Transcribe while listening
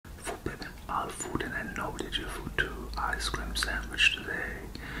noted you for 2 ice cream sandwich today.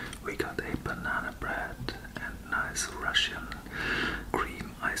 We got a banana bread and nice Russian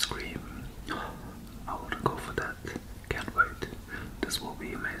cream ice cream. I want to go for that. Can't wait. This will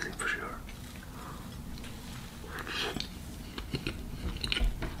be amazing for sure.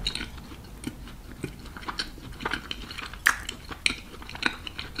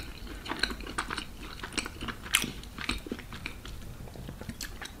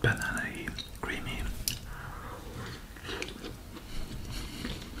 Banana-y, creamy.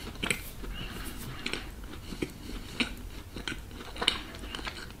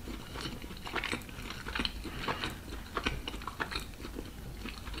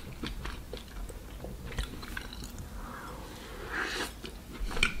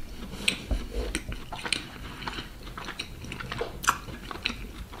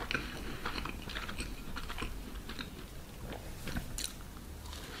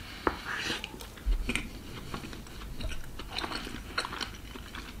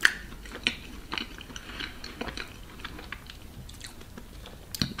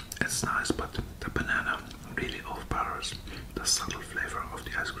 It's nice, but the banana really overpowers the subtle flavor of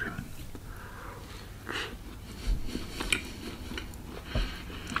the ice cream.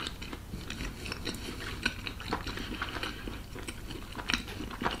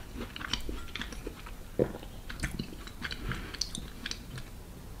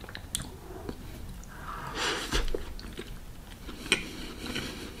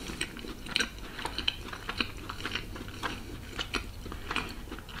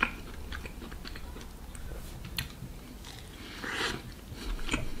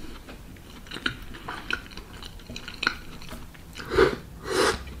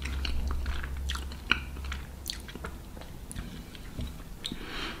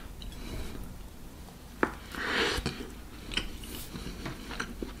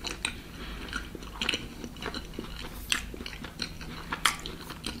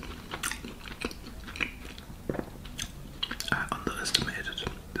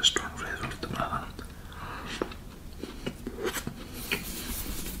 The strong flavor of the banana.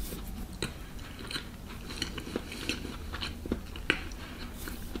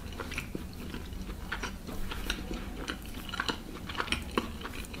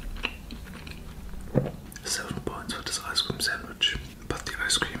 Seven points for this ice cream sandwich, but the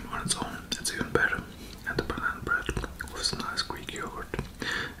ice cream on its own, it's even better. And the banana bread with some nice Greek yogurt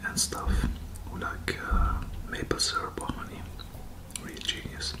and stuff like maple syrup or honey. Really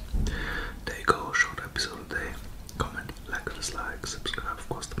genius. There you go, short episode a day. Comment, like, dislike, subscribe of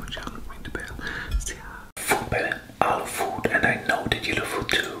course to my channel, ring the bell. See ya. Food pan and all food, and I know that you love food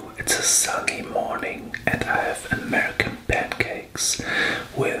too. It's a sunny morning and I have American pancakes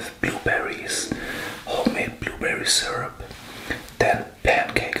with blueberries, homemade blueberry syrup, then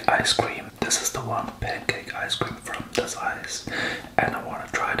pancake ice cream. This is the one pancake ice cream from Das Eis, and I want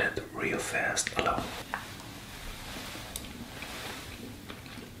to try that real fast alone.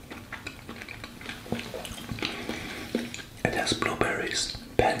 It has blueberries,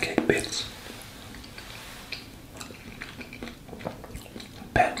 pancake bits.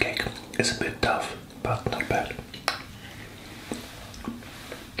 Pancake is a bit tough, but not bad.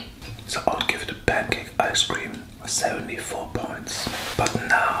 So I'll give the pancake ice cream 74 points. But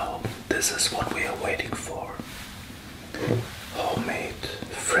now, this is what we are waiting for. Homemade,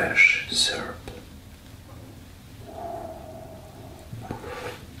 fresh syrup.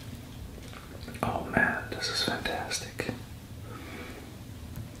 Oh man, this is fantastic.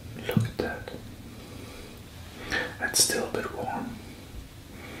 Look at that. It's still a bit warm.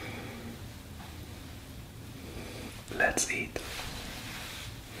 Let's eat.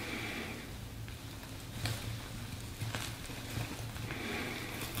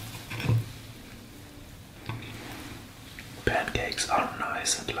 Pancakes are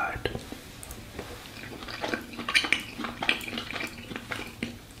nice and light.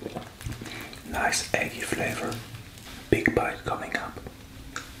 Nice eggy flavor. Big bite coming up.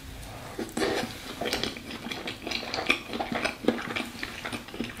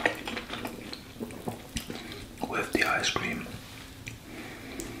 With the ice cream.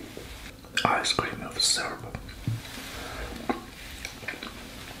 Ice cream with syrup.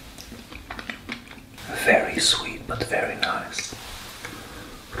 Very sweet but very nice.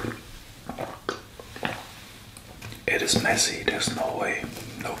 It is messy, there's no way,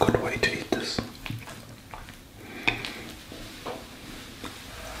 no good way to eat this.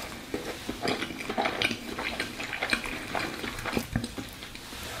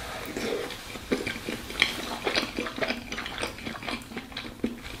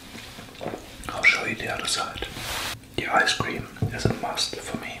 I'll show you the other side. The ice cream is a must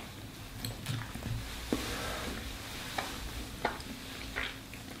for me.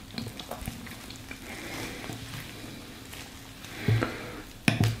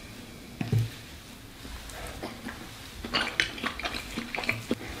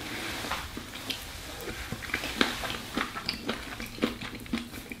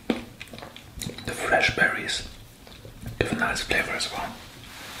 fresh berries give a nice flavor as well.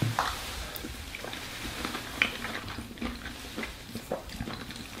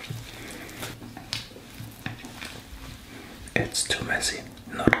 It's too messy,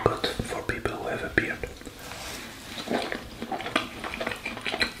 not good for people who have a beard.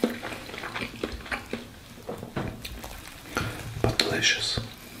 But delicious.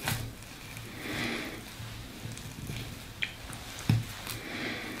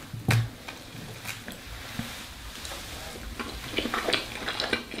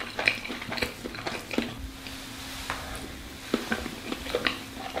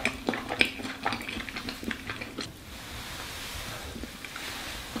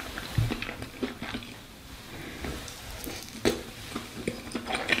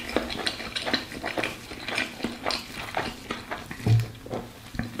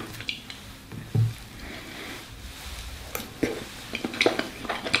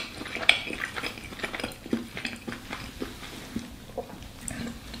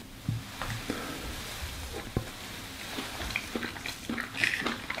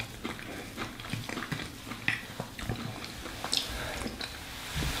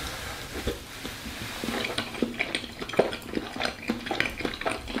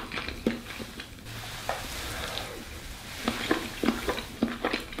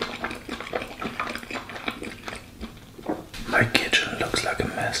 My kitchen looks like a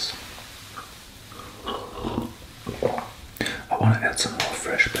mess. I want to add some more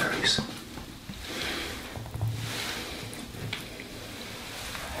fresh berries.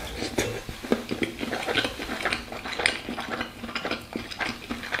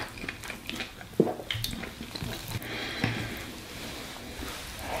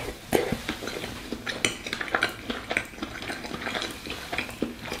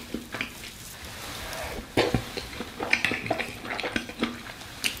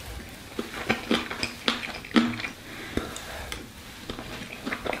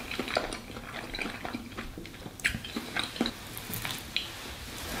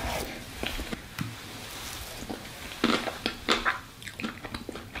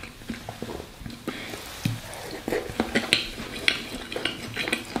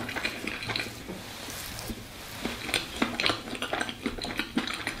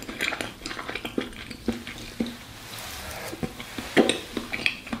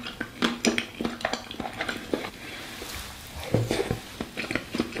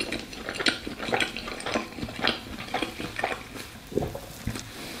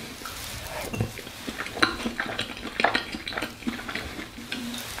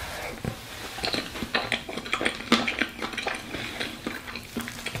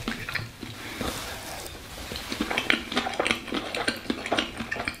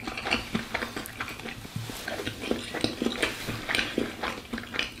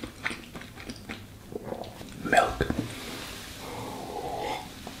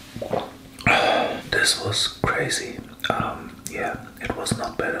 This was crazy. Yeah, it was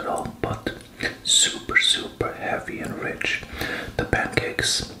not bad at all, but super heavy and rich. The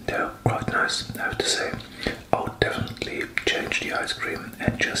pancakes, they're quite nice, I have to say. I would definitely change the ice cream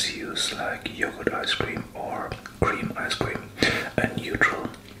and just use like yogurt ice cream or cream ice cream, a neutral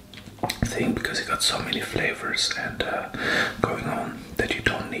thing, because you got so many flavors and going on that you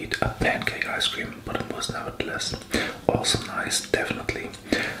don't need a pancake ice cream, but it was nevertheless also nice. Definitely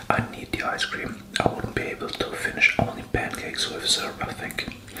I need the ice cream. I wouldn't be able to finish only pancakes with syrup. I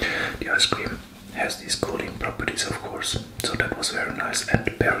think the ice cream has these cooling properties, of course, so that was very nice, and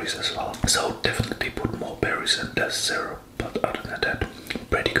the berries as well. So definitely put more berries in the syrup, but other than that,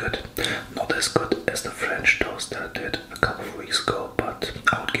 pretty good. Not as good as the French toast that I did a couple of weeks ago, but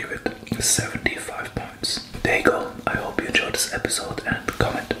I would give it 75 points. There you go. I hope you enjoyed this episode, and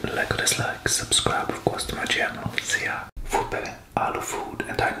comment, like or dislike, subscribe of course to my channel. See ya. Food, I love food,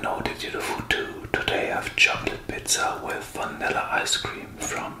 and I know that you love food too. Today I have chocolate pizza with vanilla ice cream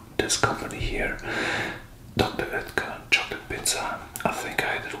from this company here, Dr. Oetker chocolate pizza. I think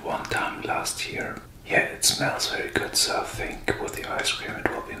I had it one time last year. Yeah, it smells very good, so I think with the ice cream it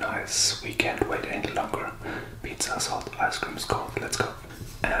will be nice. We can't wait any longer. Pizza, salt, ice cream is cold. Let's go.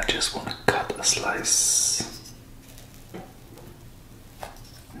 And I just want to cut a slice.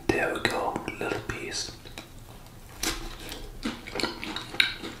 There we go, little piece.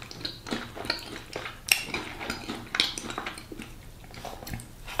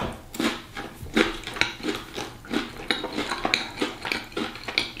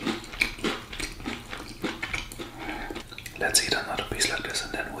 Let's eat another piece like this,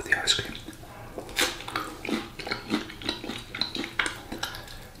 and then with the ice cream.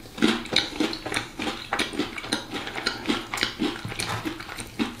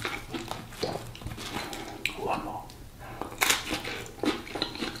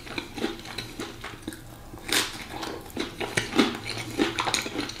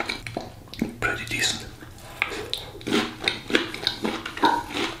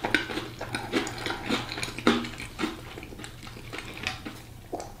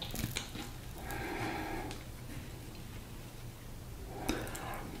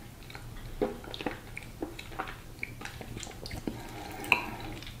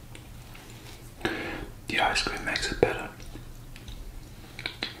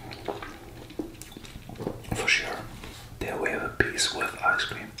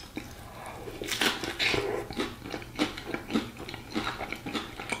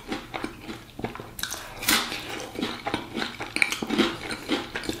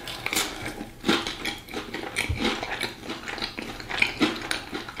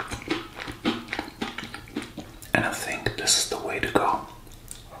 this is the way to go.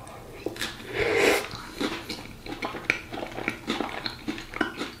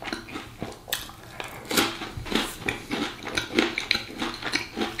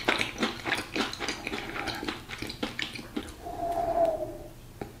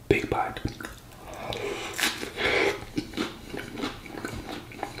 Big bite.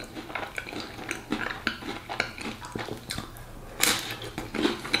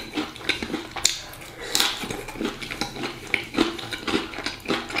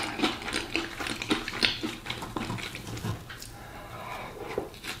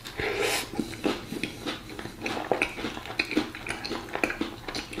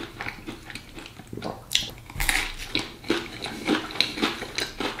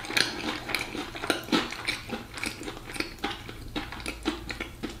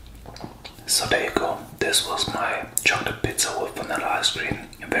 So there you go, this was my chocolate pizza with vanilla ice cream.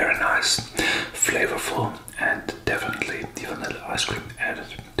 Very nice, flavorful, and definitely the vanilla ice cream added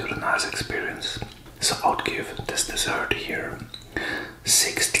to the nice experience. So I would give this dessert here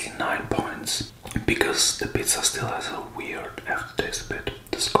 69 points. Because the pizza still has a weird aftertaste a bit,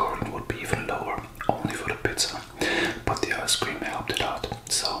 the scoring would be even lower, only for the pizza. But the ice cream helped it out,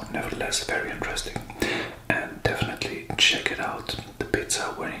 so nevertheless very interesting. And definitely check it out, the pizza,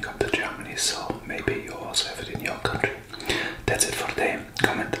 when you come to Germany, so maybe you also have it in your country. That's it for today.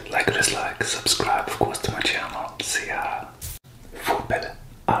 Comment, like or dislike, subscribe of course to my channel. See ya. Food better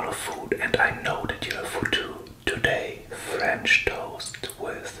out of food, and I know that you have food too. Today, French toast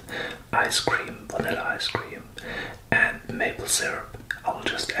with ice cream, vanilla ice cream, and maple syrup. I will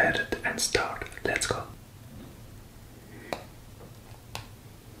just add it and start. Let's go.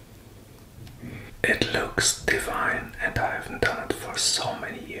 It looks divine, and I haven't done it for so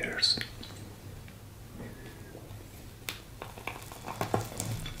many years.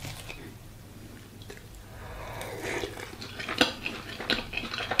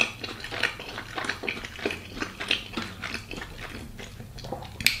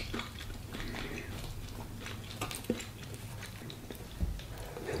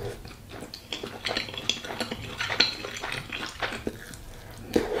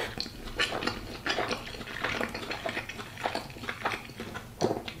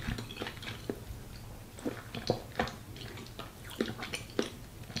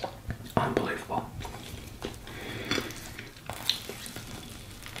 Unbelievable.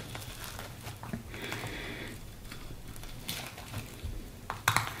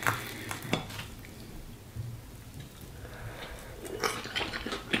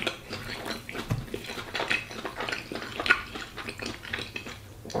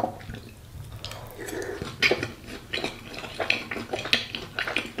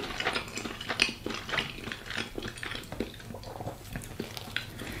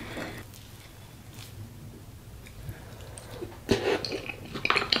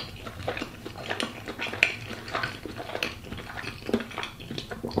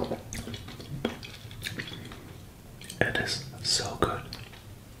 It is so good.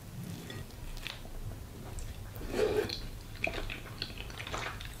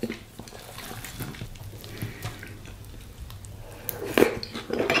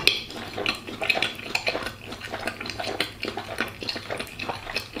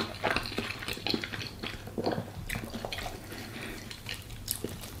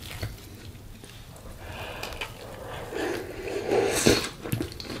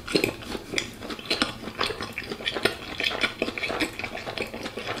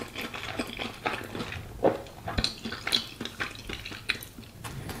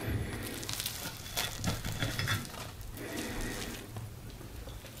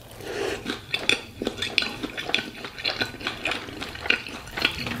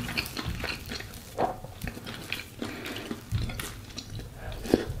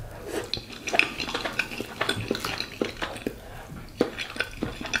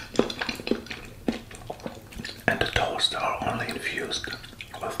 And the toast are only infused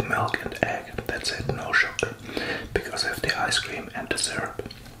with milk and egg. That's it, no sugar, because I have the ice cream and the syrup.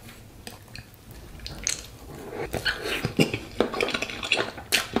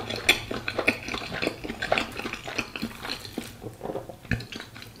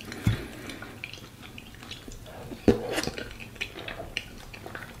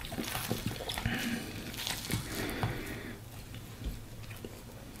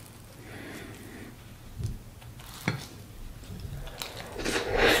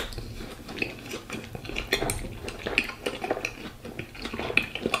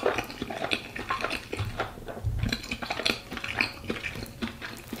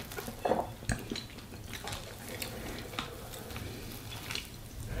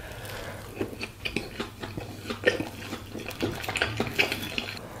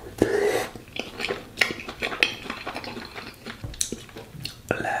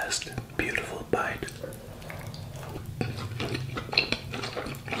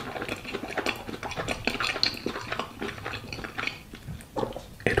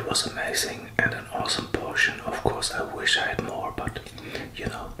 amazing and an awesome portion. Of course, I wish I had more, but you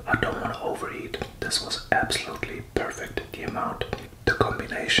know, I don't want to overeat. This was absolutely perfect, the amount. The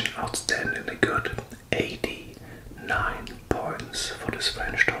combination outstandingly good. 89 points for this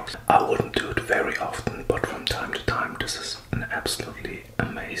French toast. I wouldn't do it very often, but from time to time this is an absolutely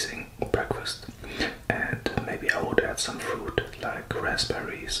amazing breakfast. And maybe I would add some fruit like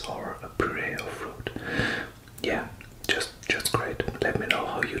raspberries or a puree of fruit. Yeah, just great. Let me know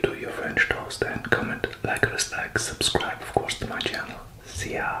how you do your French toast and comment, like, dislike, subscribe of course to my channel.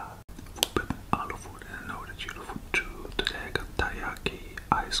 See ya! All food, and I know that you love food too. Today I got taiyaki,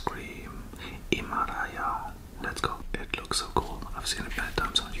 ice cream, imaraya. Let's go. It looks so cool. I've seen it many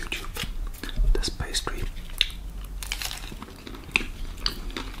times on YouTube. This pastry.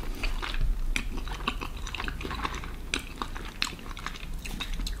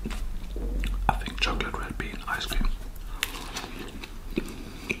 I think chocolate red bean ice cream.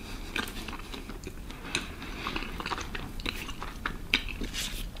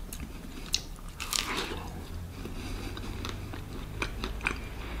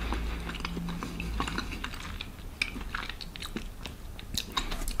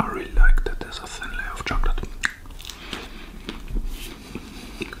 I really like that there's a thin layer of chocolate.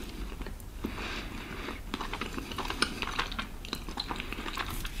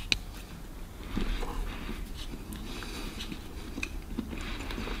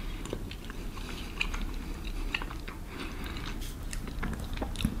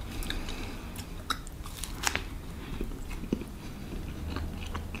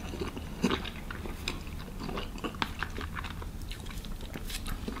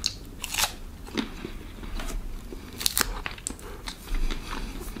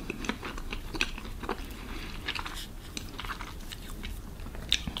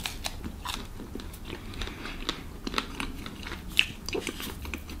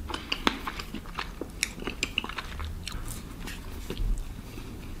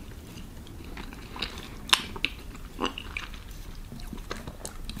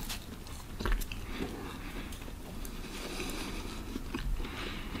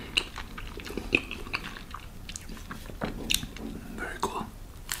 Very cool.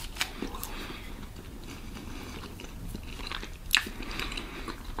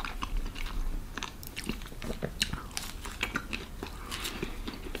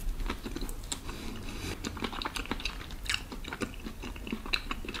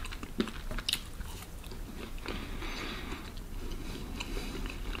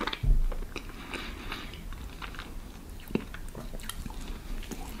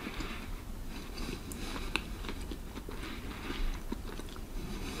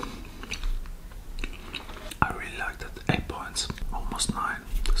 I really like that. 8 points, almost 9.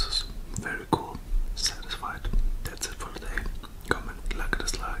 This is very cool. Satisfied. That's it for today. Comment, like,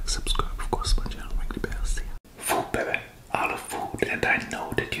 dislike, subscribe, of course, my channel, ring the bell. See ya. Food, baby. I love food, and I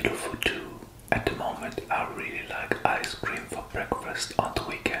know that you love food too. At the moment, I really like ice cream for breakfast on the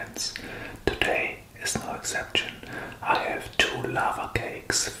weekends. Today is no exception. I have 2 lava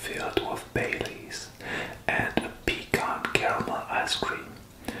cakes filled with Baileys and a pecan caramel ice cream.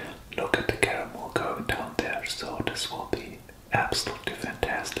 Look at the caramel going down there, so this will be absolutely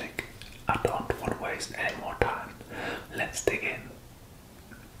fantastic. I don't want to waste any more time. Let's dig in.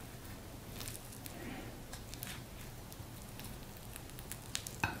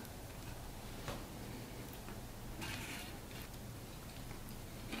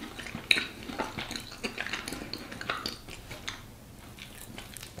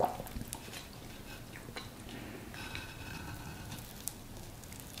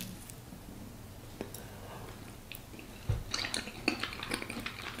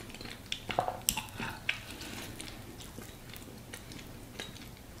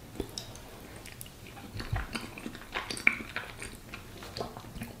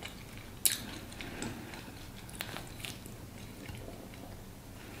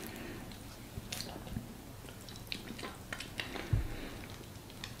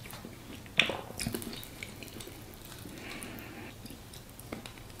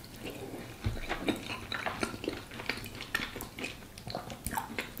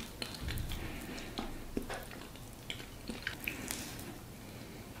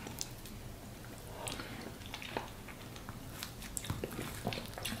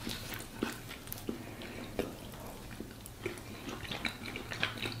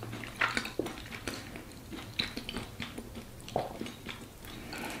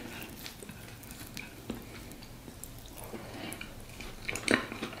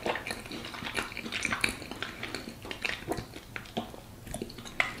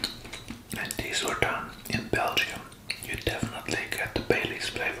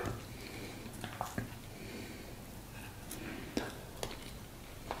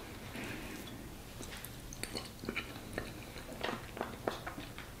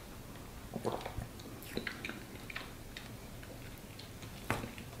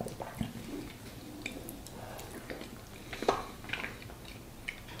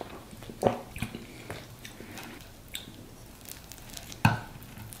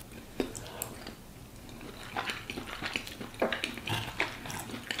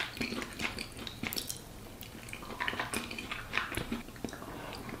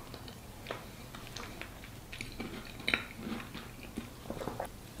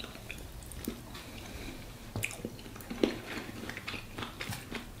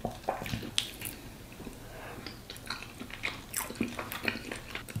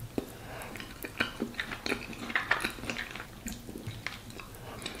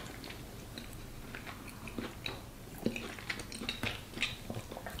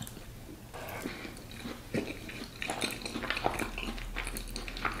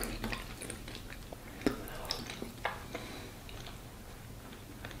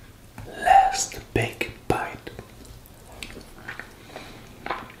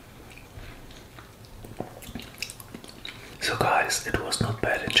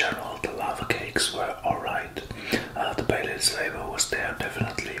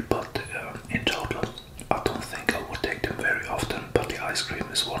 ice cream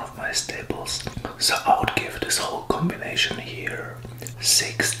is one of my staples. So I would give this whole combination here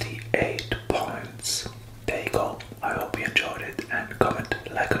 68 points. There you go. I hope you enjoyed it, and comment,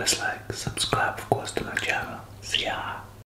 like or dislike, subscribe.